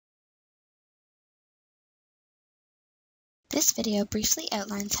This video briefly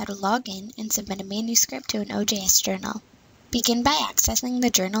outlines how to log in and submit a manuscript to an OJS journal. Begin by accessing the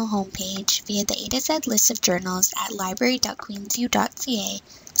journal homepage via the A to Z list of journals at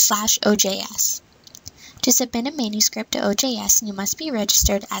library.queensu.ca/OJS. To submit a manuscript to OJS, you must be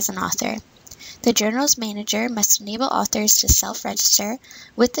registered as an author. The journal's manager must enable authors to self-register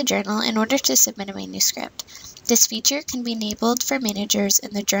with the journal in order to submit a manuscript. This feature can be enabled for managers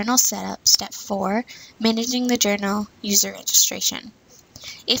in the Journal Setup Step 4, Managing the Journal User Registration.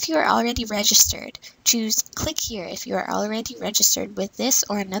 If you are already registered, choose Click here if you are already registered with this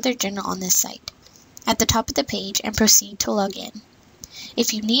or another journal on this site at the top of the page and proceed to log in.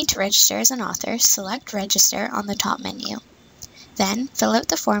 If you need to register as an author, select Register on the top menu. Then, fill out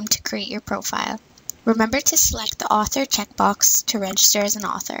the form to create your profile. Remember to select the Author checkbox to register as an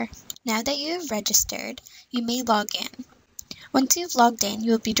author. Now that you have registered, you may log in. Once you've logged in,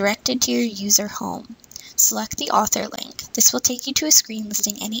 you will be directed to your user home. Select the author link. This will take you to a screen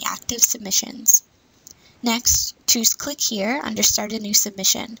listing any active submissions. Next, choose Click here under Start a New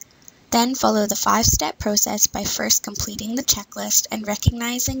Submission. Then follow the 5-step process by first completing the checklist and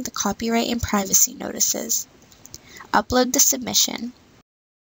recognizing the copyright and privacy notices. Upload the submission.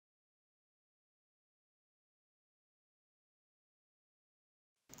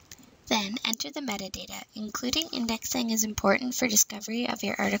 Then enter the metadata, including indexing is important for discovery of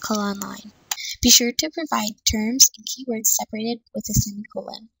your article online. Be sure to provide terms and keywords separated with a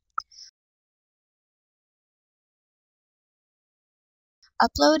semicolon.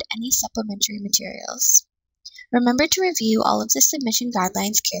 Upload any supplementary materials. Remember to review all of the submission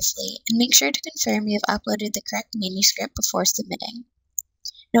guidelines carefully and make sure to confirm you have uploaded the correct manuscript before submitting.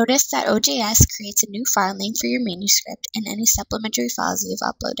 Notice that OJS creates a new file name for your manuscript and any supplementary files you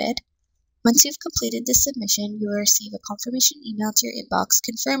have uploaded. Once you've completed the submission, you will receive a confirmation email to your inbox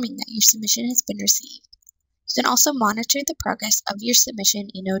confirming that your submission has been received. You can also monitor the progress of your submission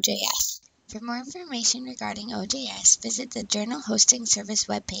in OJS. For more information regarding OJS, visit the Journal Hosting Service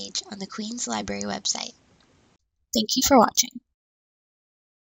webpage on the Queen's Library website. Thank you for watching.